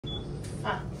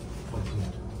Ah.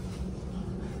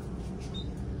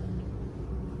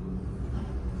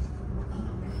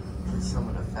 Some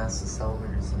of the fastest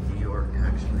elevators in New York,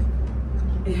 actually.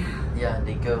 Yeah,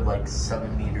 they go like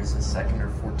 7 meters a second or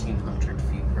 1,400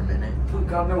 feet per minute. Oh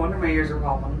god, no wonder my ears are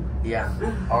popping. Yeah,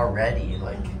 already,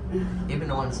 like, even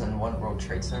the ones in One World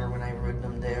Trade Center when I rode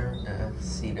them there, the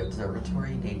Seat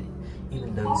Observatory,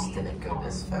 even those didn't go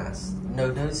this fast.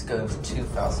 No, those go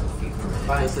 2,000 feet per minute.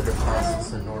 Those are the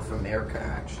fastest in North America,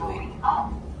 actually.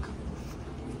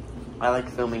 I like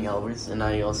filming elevators, and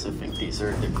I also think these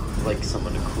are like some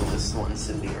of the coolest ones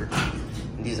in New York.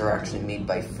 And these are actually made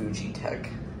by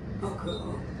Fujitec. Oh,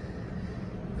 cool.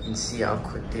 You can see how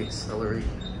quick they accelerate.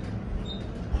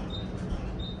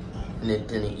 And it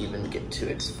didn't even get to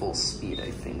its full speed,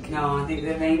 I think. No, I think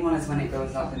the main one is when it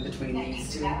goes up in between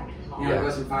these two. You know, Yeah. it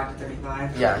goes from 5 to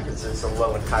 35. Yeah, because there's a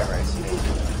low and high rise.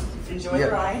 Enjoy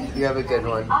the ride. You have a good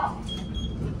one.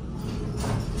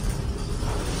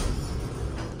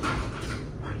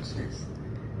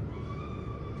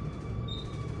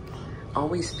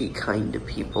 Always be kind to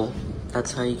people.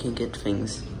 That's how you can get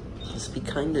things. Just be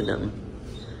kind to them.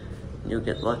 You'll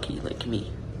get lucky like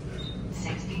me.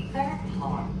 63rd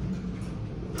floor.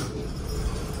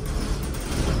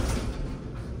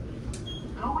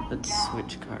 Let's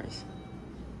switch cars.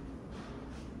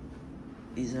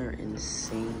 These are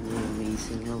insanely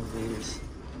amazing elevators.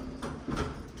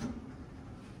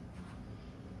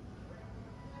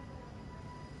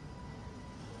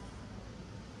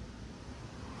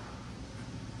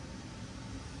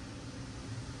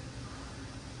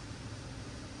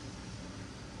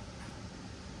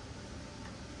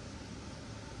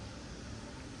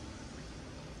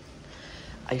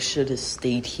 I should have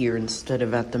stayed here instead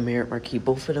of at the Marriott Marquis.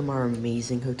 Both of them are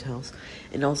amazing hotels.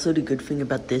 And also the good thing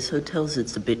about this hotel is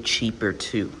it's a bit cheaper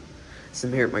too. So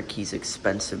the Marriott Marquis is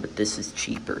expensive, but this is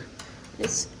cheaper.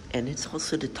 And it's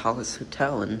also the tallest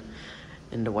hotel in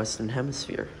the Western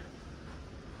Hemisphere.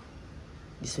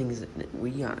 These things,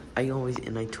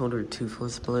 I told her 2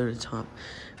 floors below the top,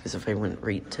 because if I went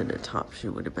right to the top, she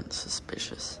would have been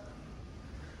suspicious.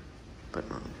 But,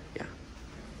 yeah.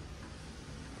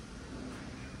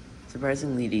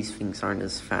 Surprisingly, these things aren't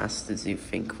as fast as you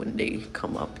think when they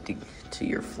come up to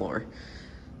your floor.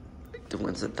 The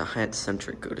ones at the Hyatt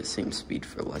Centric go the same speed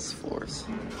for less floors.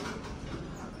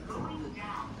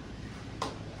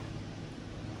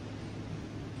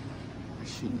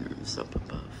 Machine room's up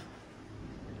above.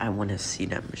 I want to see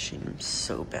that machine room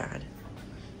so bad.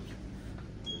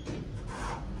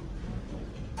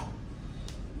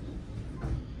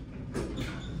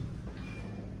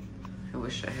 I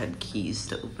wish I had keys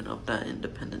to open up that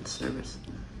independent service.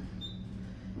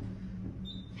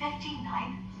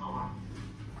 59th floor.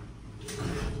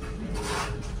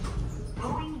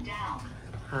 Going down.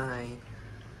 Hi.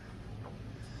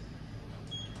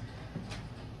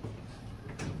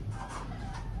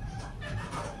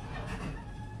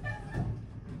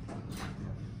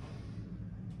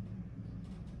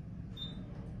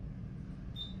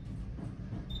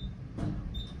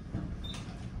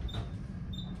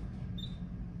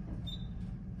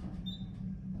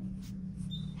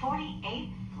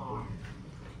 Floor.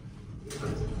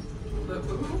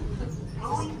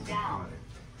 Going down.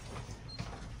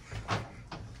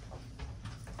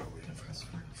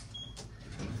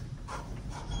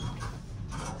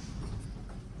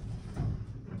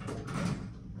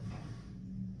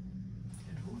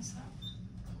 And who was that?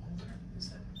 The older? Is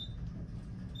it?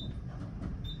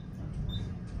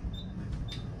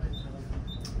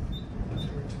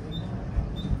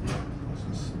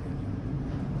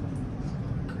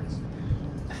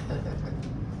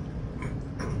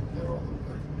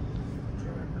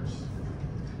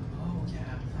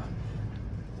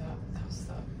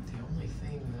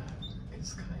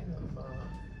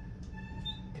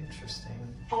 Interesting.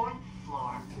 4th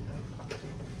floor.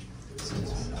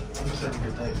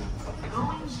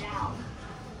 Going down.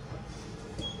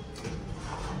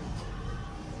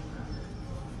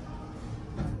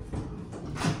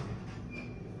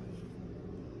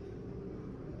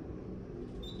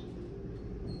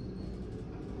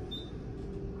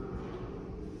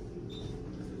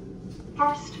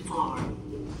 First floor.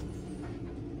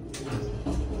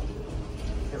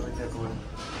 Have a good one.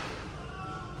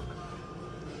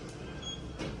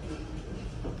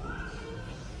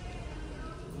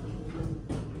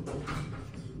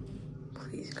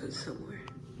 Go somewhere.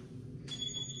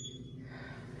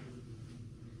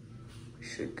 We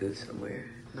should go somewhere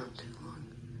not too long.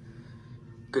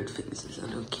 Good thing is there's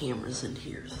no cameras in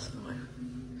here,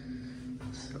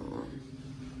 so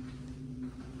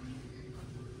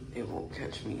it won't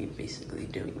catch me basically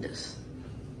doing this.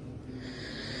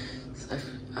 So I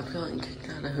I've gotten kicked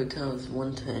out of hotels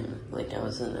one time. Like, I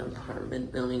was in an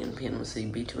apartment building in Panama City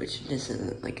Beach, which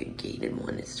isn't like a gated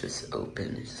one. It's just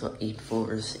open. It's 8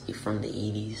 floors from the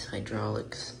 80s,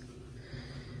 hydraulics.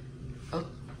 Oh,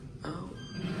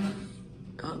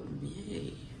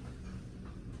 yay.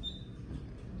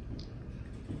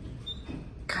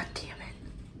 God damn it.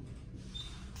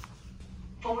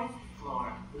 4th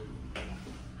floor.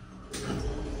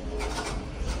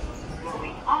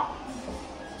 Going up.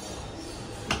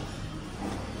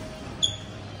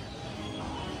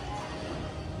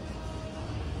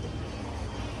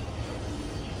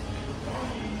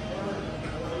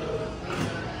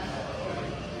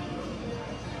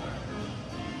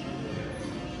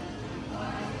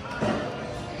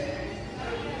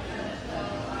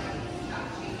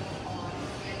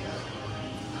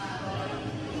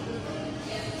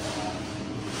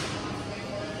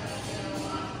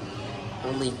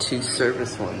 Only 2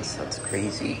 service ones, that's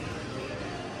crazy.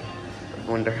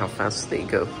 I wonder how fast they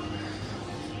go.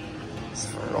 It's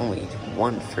for only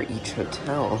 1 for each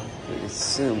hotel. You'd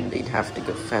assume they'd have to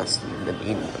go faster than the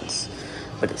main ones.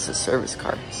 But it's a service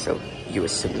car, so you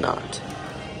assume not.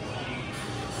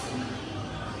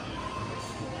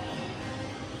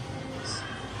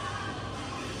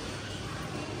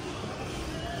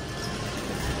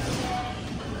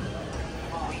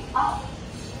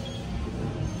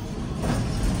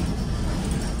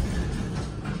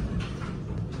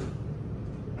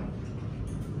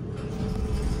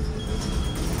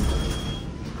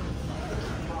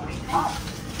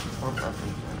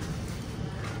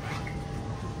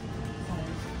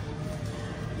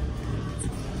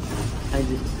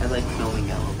 I like filming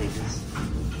elevators.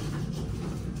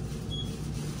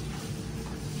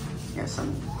 Yes,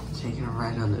 I'm taking a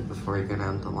ride on it before I go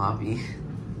down to the lobby.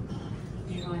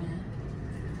 You're going to?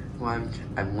 Well,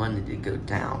 I wanted to go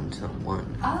down to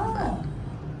 1. Oh.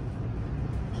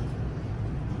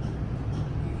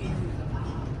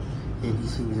 Yeah,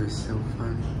 these things are so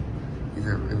fun. These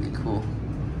are really cool.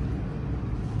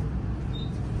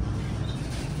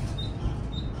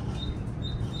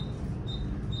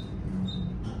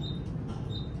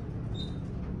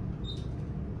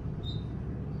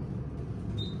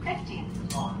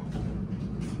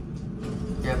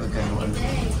 You have a good one.